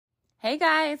Hey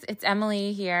guys, it's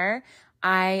Emily here.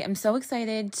 I am so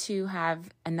excited to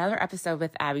have another episode with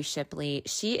Abby Shipley.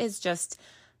 She is just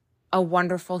a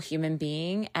wonderful human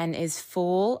being and is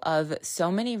full of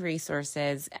so many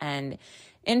resources and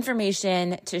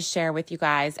information to share with you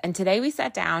guys. And today we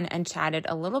sat down and chatted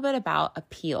a little bit about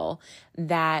Apeel,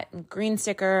 that green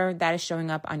sticker that is showing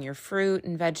up on your fruit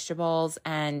and vegetables,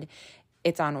 and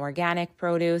it's on organic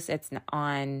produce, it's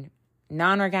on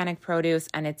non-organic produce,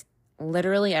 and it's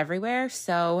literally everywhere.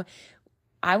 So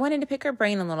I wanted to pick her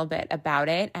brain a little bit about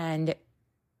it. And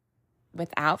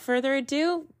without further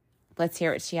ado, let's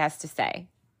hear what she has to say.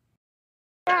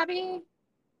 Abby,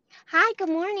 Hi, good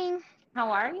morning. how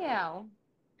are you?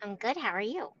 I'm good. How are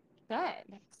you?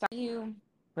 Good.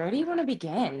 Where do you want to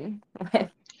begin?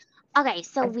 Okay,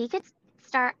 so we could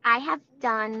start. I have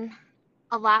done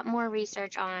a lot more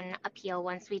research on Apeel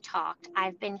once we talked.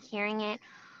 I've been hearing it.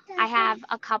 I have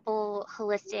a couple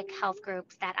holistic health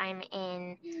groups that I'm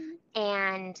in,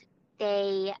 and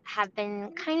they have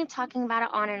been kind of talking about it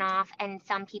on and off, and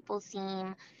some people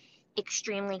seem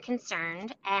extremely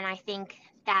concerned. And I think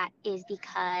that is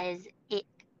because it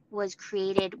was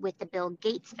created with the Bill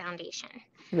Gates Foundation.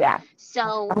 Yeah.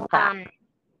 So,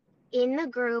 in the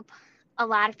group, a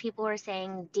lot of people are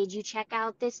saying, did you check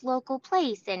out this local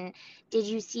place? And did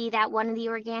you see that one of the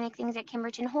organic things at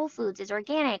Kimberton Whole Foods is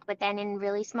organic, but then in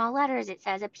really small letters it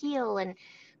says Apeel, and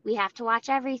we have to watch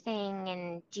everything?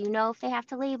 And do you know if they have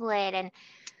to label it? And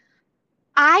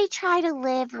I try to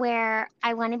live where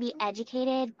I want to be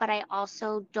educated, but I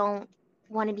also don't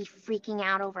want to be freaking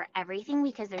out over everything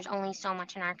because there's only so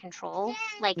much in our control.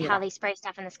 Like how Yeah. they spray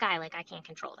stuff in the sky, like I can't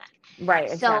control that.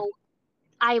 Right, exactly. So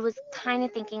I was kind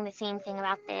of thinking the same thing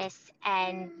about this,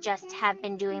 and just have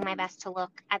been doing my best to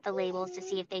look at the labels to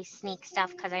see if they sneak stuff,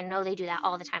 because I know they do that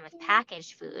all the time with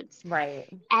packaged foods. Right.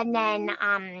 And then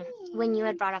when you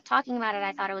had brought up talking about it,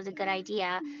 I thought it was a good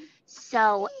idea.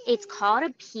 So it's called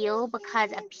Apeel because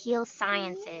Apeel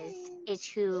Sciences is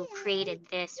who created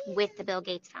this with the Bill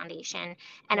Gates Foundation.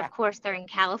 And Yeah. of course, they're in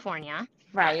California.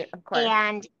 Right, of course.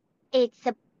 And it's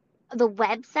the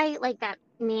website, like that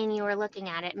me and you were looking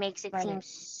at, it makes it seem Right.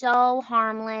 so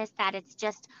harmless, that it's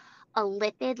just a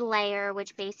lipid layer,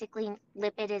 which basically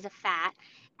lipid is a fat,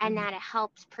 and Mhm. that it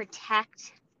helps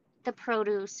protect the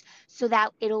produce so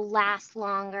that it'll last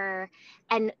longer.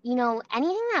 And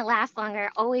anything that lasts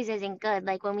longer always isn't good.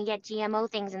 Like when we get GMO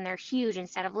things and they're huge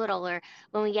instead of little, or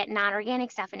when we get non-organic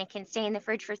stuff and it can stay in the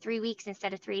fridge for 3 weeks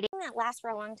instead of 3 days. That lasts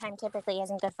for a long time typically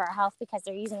isn't good for our health because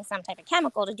they're using some type of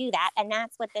chemical to do that. And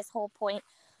that's what this whole point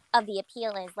of the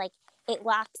Apeel is. Like, it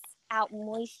locks out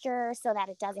moisture so that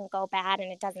it doesn't go bad and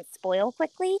it doesn't spoil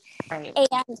quickly. Right.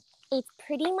 And it's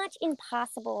pretty much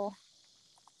impossible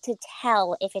to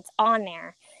tell if it's on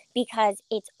there because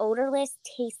it's odorless,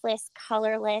 tasteless,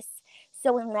 colorless.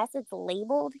 So unless it's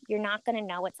labeled, you're not going to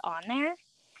know it's on there.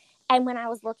 And when I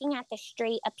was looking at the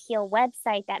Straight Apeel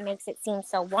website that makes it seem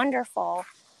so wonderful,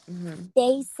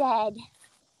 they said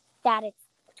that it's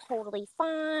totally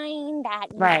fine, that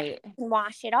you Right. can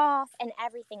wash it off, and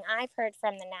everything I've heard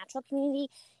from the natural community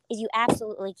is you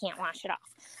absolutely can't wash it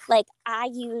off. Like, I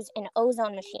use an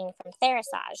ozone machine from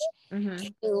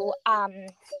Therasage to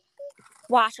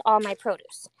wash all my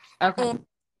produce. Okay. And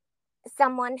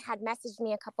someone had messaged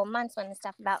me a couple months when the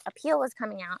stuff about Apeel was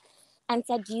coming out and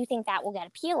said, do you think that will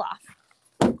get Apeel off?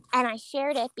 And I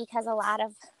shared it because a lot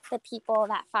of the people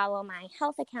that follow my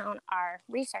health account are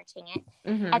researching it.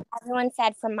 And everyone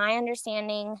said, from my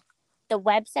understanding, the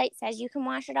website says you can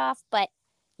wash it off, but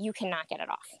you cannot get it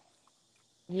off.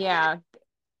 Yeah.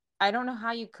 I don't know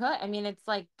how you could. I mean, it's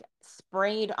like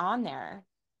sprayed on there.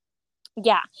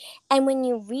 Yeah. And when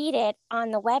you read it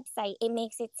on the website, it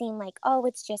makes it seem like, oh,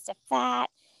 it's just a fat.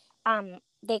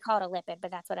 They call it a lipid,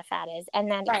 but that's what a fat is. And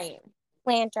then Right. it's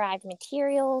plant-derived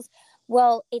materials.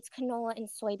 Well, it's canola and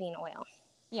soybean oil.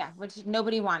 Yeah, which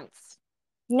nobody wants.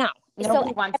 No. Nobody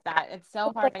So wants that. It's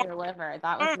so hard on your liver.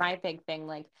 That was my big thing.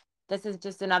 Like, this is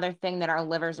just another thing that our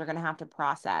livers are going to have to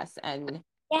process. And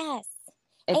yes.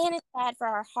 it's, And it's bad for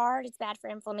our heart. It's bad for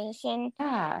inflammation.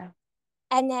 yeah.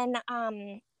 And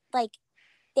then, like,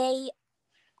 they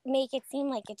make it seem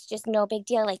like it's just no big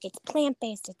deal. Like, it's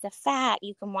plant-based. It's a fat.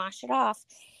 You can wash it off.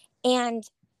 And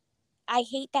I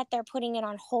hate that they're putting it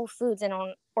on Whole Foods and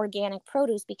on organic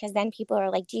produce, because then people are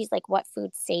like, geez, like, what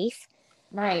food's safe?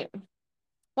 Right.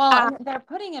 Well, and they're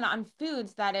putting it on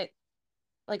foods like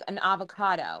an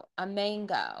avocado, a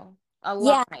mango, a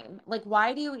Yeah. lime. Like,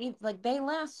 why do you eat? Like, they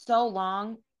last so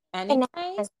long anyway.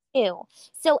 Bananas too.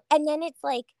 So, and then it's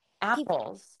like, people,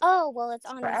 Apples, oh, well, it's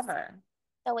on the skin, forever.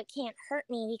 so it can't hurt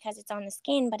me because it's on the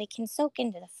skin, but it can soak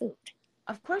into the food.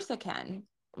 Of course it can.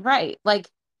 Right. Like,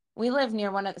 We live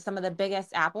near some of the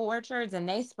biggest apple orchards, and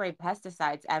they spray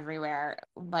pesticides everywhere,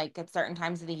 like at certain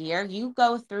times of the year. You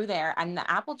go through there, and the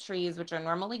apple trees, which are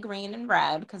normally green and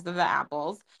red because of the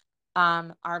apples,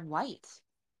 are white.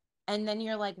 And then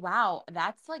you're like, wow,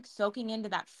 that's like soaking into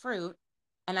that fruit,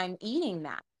 and I'm eating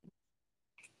that.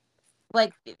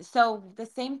 Like, so the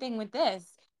same thing with this.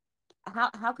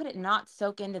 How could it not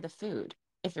soak into the food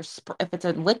if if it's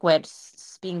a liquid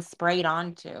being sprayed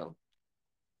onto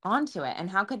it? And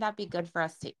how could that be good for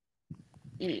us to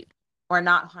eat or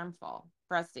not harmful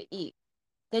for us to eat?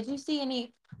 Did you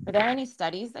see were there any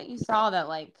studies that you saw that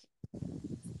like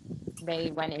they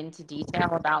went into detail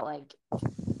about like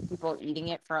people eating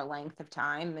it for a length of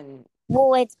time and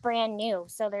Well, it's brand new,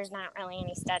 so there's not really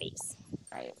any studies.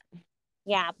 right.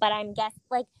 Yeah, but I'm guess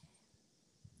like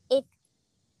if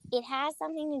it has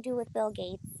something to do with Bill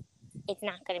Gates, it's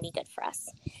not going to be good for us.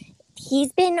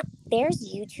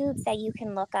 There's YouTubes that you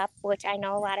can look up, which I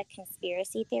know a lot of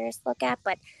conspiracy theorists look at,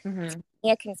 but Mm-hmm.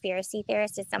 a conspiracy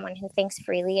theorist is someone who thinks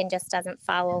freely and just doesn't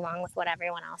follow along with what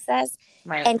everyone else says.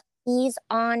 Right. And he's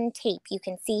on tape. You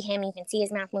can see him, you can see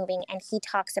his mouth moving, and he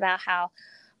talks about how,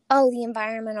 oh, the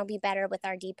environment will be better with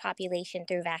our depopulation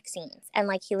through vaccines. And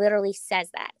like he literally says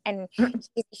that. And he's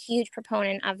a huge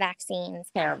proponent of vaccines.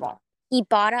 Terrible. He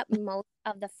bought up most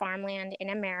of the farmland in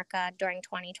America during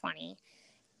 2020.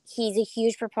 He's a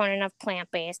huge proponent of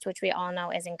plant-based, which we all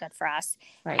know isn't good for us.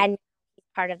 Right. And he's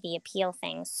part of the Apeel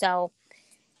thing. So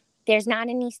there's not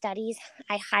any studies.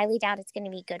 I highly doubt it's going to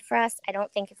be good for us. I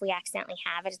don't think if we accidentally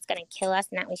have it, it's going to kill us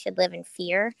and that we should live in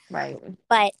fear. Right.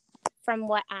 But from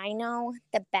what I know,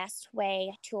 the best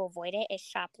way to avoid it is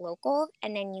shop local.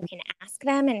 And then you can ask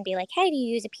them and be like, hey, do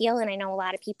you use Apeel? And I know a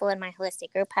lot of people in my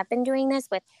holistic group have been doing this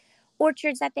with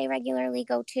orchards that they regularly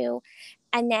go to.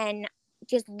 And then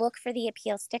just look for the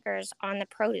Apeel stickers on the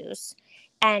produce.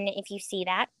 And if you see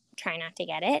that, try not to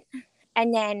get it.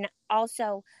 And then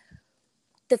also,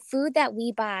 the food that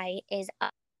we buy is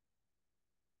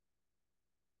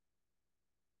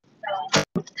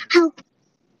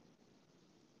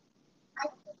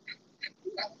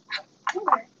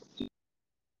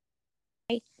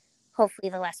hopefully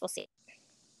the less we'll see.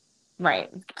 Right.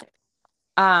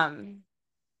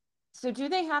 So do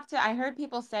they have to, I heard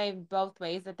people say both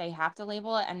ways that they have to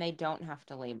label it and they don't have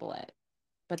to label it.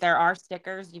 But there are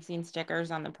stickers. You've seen stickers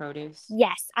on the produce.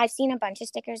 Yes, I've seen a bunch of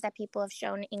stickers that people have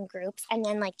shown in groups. And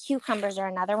then like cucumbers are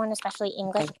another one, especially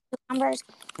English cucumbers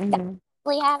that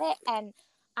really have it. And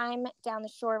I'm down the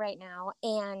shore right now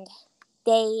and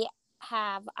they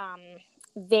have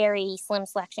very slim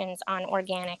selections on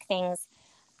organic things.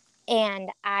 And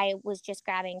I was just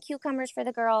grabbing cucumbers for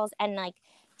the girls, and like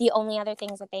the only other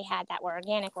things that they had that were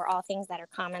organic were all things that are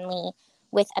commonly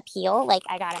with Apeel. Like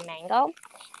I got a mango,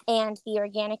 and the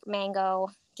organic mango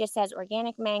just says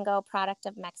organic mango, product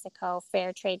of Mexico,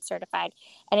 fair trade certified,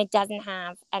 and it doesn't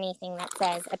have anything that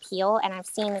says Apeel. And I've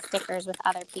seen the stickers with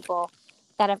other people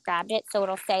that have grabbed it, so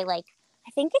it'll say like,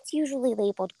 I think it's usually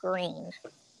labeled green.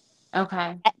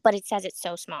 Okay. But it says it's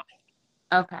so small.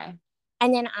 Okay.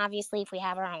 And then obviously if we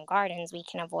have our own gardens, we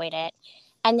can avoid it.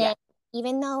 And then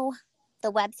even though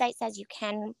the website says you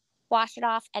can wash it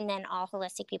off, and then all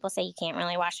holistic people say you can't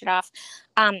really wash it off,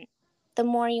 the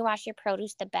more you wash your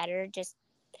produce, the better.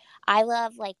 I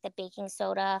love like the baking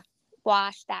soda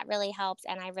wash. That really helps.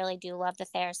 And I really do love the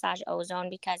Therasage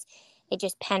ozone because it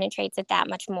just penetrates it that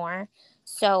much more.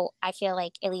 So I feel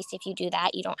like at least if you do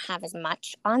that, you don't have as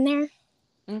much on there.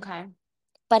 Okay.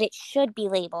 But it should be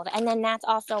labeled. And then that's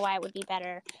also why it would be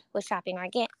better with shopping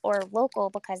or local,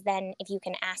 because then if you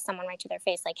can ask someone right to their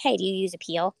face, like, hey, do you use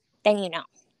Apeel? Then you know.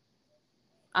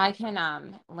 I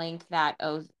can link that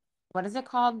what is it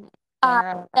called?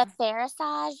 The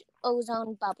Therasage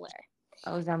ozone bubbler.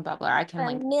 Ozone bubbler. I can For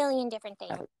link a million different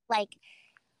things. Like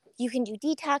you can do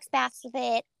detox baths with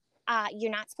it.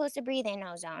 You're not supposed to breathe in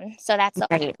ozone. So that's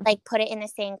right. like put it in the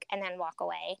sink and then walk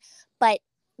away. But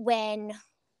when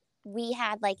we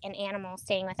had like an animal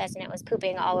staying with us and it was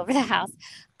pooping all over the house,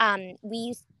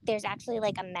 there's actually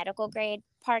like a medical grade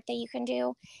part that you can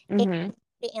do. Mm-hmm.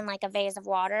 It in like a vase of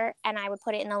water, and I would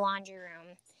put it in the laundry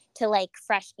room to like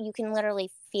fresh. You can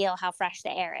literally feel how fresh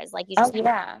the air is. Like you just we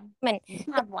have one.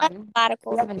 A lot of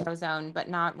cool. We have an ozone, but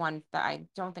not one that I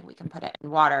don't think we can put it in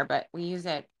water, but we use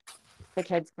it. The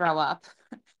kids grow up.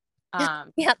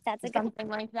 Yep, that's something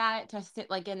like that to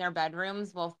sit like in their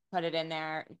bedrooms. We'll put it in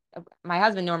there. My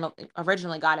husband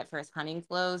originally got it for his hunting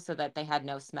clothes so that they had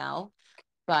no smell,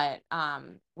 but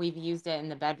we've used it in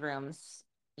the bedrooms,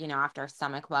 after a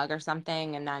stomach bug or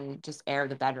something, and then just air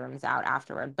the bedrooms out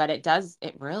afterward. But it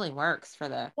really works for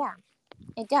the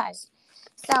it does.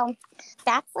 So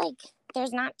that's like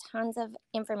there's not tons of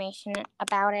information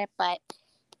about it, but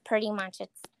pretty much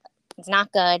it's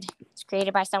not good. It's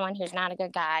created by someone who's not a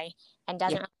good guy and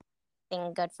doesn't have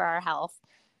anything good for our health.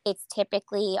 It's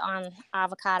typically on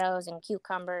avocados and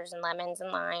cucumbers and lemons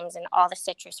and limes and all the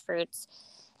citrus fruits,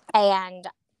 and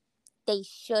they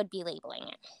should be labeling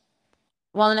it.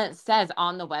 Well, and it says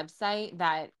on the website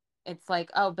that it's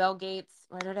like, oh, Bill Gates,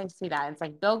 where did I see that? It's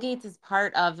like Bill Gates is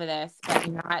part of this, but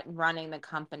not running the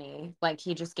company. Like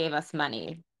he just gave us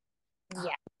money.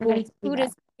 Yeah. Who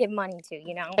does give money to,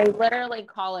 you know? They literally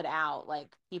call it out,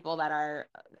 like people that are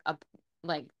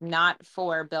like not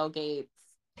for Bill Gates.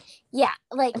 Yeah,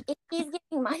 like if he's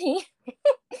giving money,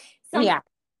 Yeah,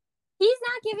 he's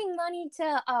not giving money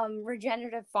to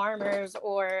regenerative farmers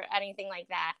or anything like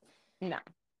that.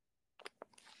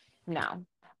 no.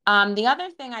 The other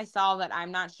thing I saw that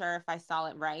I'm not sure if I saw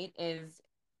it right is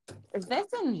this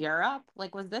in Europe?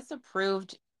 Like, was this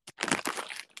approved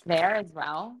there as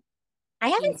well? I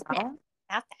haven't seen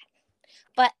about that,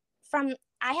 but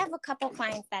I have a couple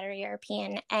clients that are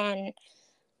European, and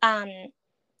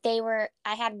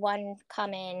I had one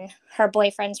come in, her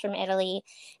boyfriend's from Italy,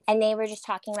 and they were just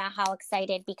talking about how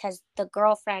excited because the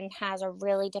girlfriend has a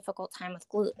really difficult time with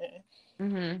gluten.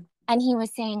 Mm-hmm. And he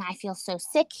was saying, I feel so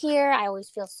sick here. I always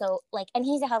feel so and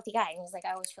he's a healthy guy. And he's like,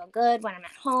 I always feel good when I'm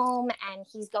at home. And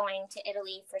he's going to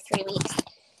Italy for 3 weeks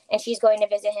and she's going to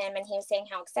visit him. And he was saying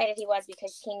how excited he was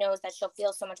because he knows that she'll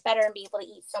feel so much better and be able to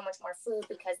eat so much more food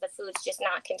because the food's just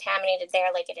not contaminated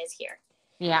there like it is here.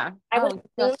 Yeah. I would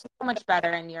feel so much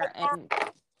better when you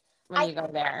go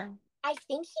there. I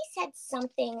think he said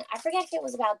something, I forget if it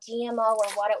was about GMO or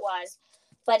what it was,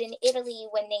 but in Italy,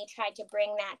 when they tried to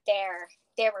bring that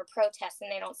there were protests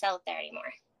and they don't sell it there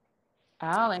anymore.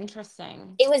 Oh,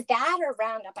 interesting. It was that or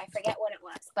Roundup. I forget what it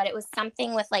was, but it was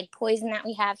something with like poison that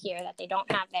we have here that they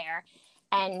don't have there.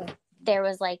 And there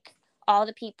was like all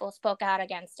the people spoke out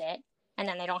against it and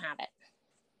then they don't have it.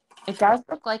 It does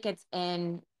look like it's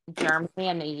in Germany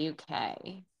and the UK.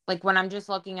 Like when I'm just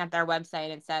looking at their website,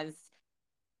 it says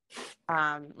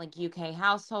like UK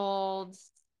households,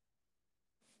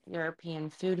 European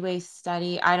food waste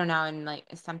study. I don't know, and like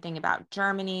something about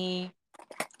Germany.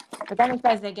 But then it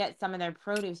says they get some of their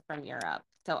produce from Europe.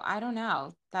 So I don't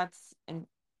know. I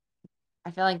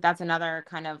feel like that's another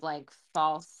kind of like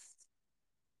false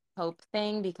hope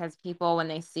thing because people, when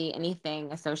they see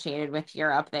anything associated with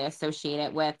Europe, they associate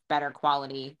it with better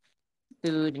quality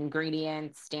food,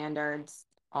 ingredients, standards,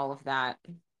 all of that.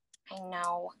 I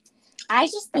know. I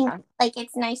just think like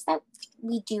it's nice that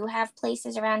we do have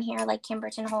places around here like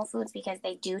Kimberton Whole Foods because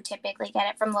they do typically get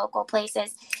it from local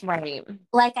places. Right.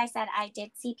 Like I said, I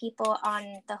did see people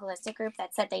on the holistic group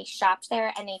that said they shopped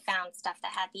there and they found stuff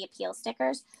that had the Apeel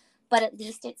stickers, but at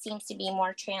least it seems to be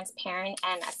more transparent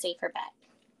and a safer bet.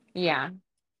 Yeah.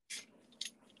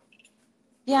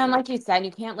 Yeah, and like you said,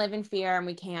 you can't live in fear and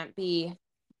we can't be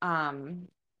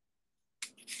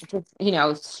just,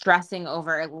 stressing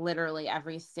over literally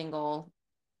every single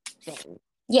thing.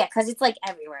 Yeah, because it's like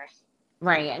everywhere.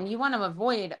 Right. And you want to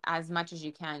avoid as much as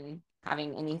you can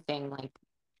having anything like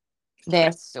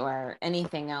this or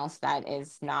anything else that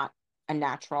is not a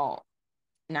natural.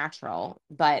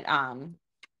 But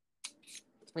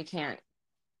we can't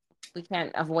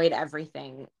avoid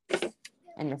everything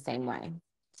in the same way.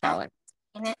 So it's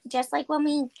and just like when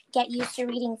we get used to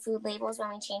reading food labels when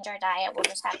we change our diet, we'll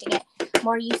just have to get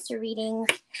more used to reading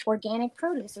organic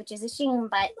produce, which is a shame,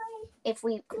 but if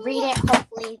we read it,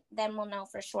 hopefully then we'll know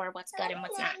for sure what's good and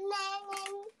what's not.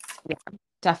 Yeah,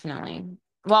 definitely.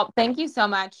 Well, thank you so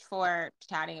much for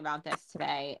chatting about this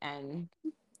today, and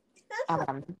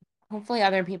hopefully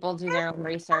other people do their own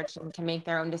research and can make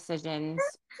their own decisions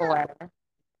for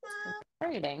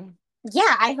reading.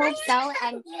 Yeah, I hope so,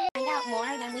 and find out more,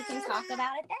 then we can talk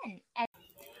about it then.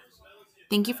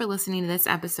 Thank you for listening to this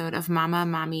episode of Mama,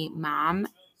 Mommy, Mom.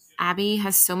 Abby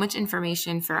has so much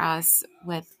information for us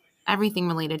with everything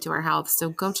related to our health, so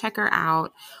go check her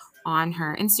out on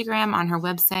her Instagram, on her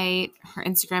website. Her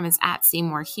Instagram is at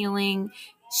SeeMore Healing.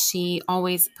 She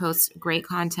always posts great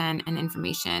content and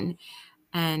information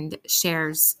and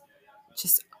shares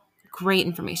just great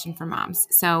information for moms.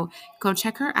 So go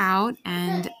check her out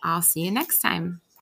and I'll see you next time.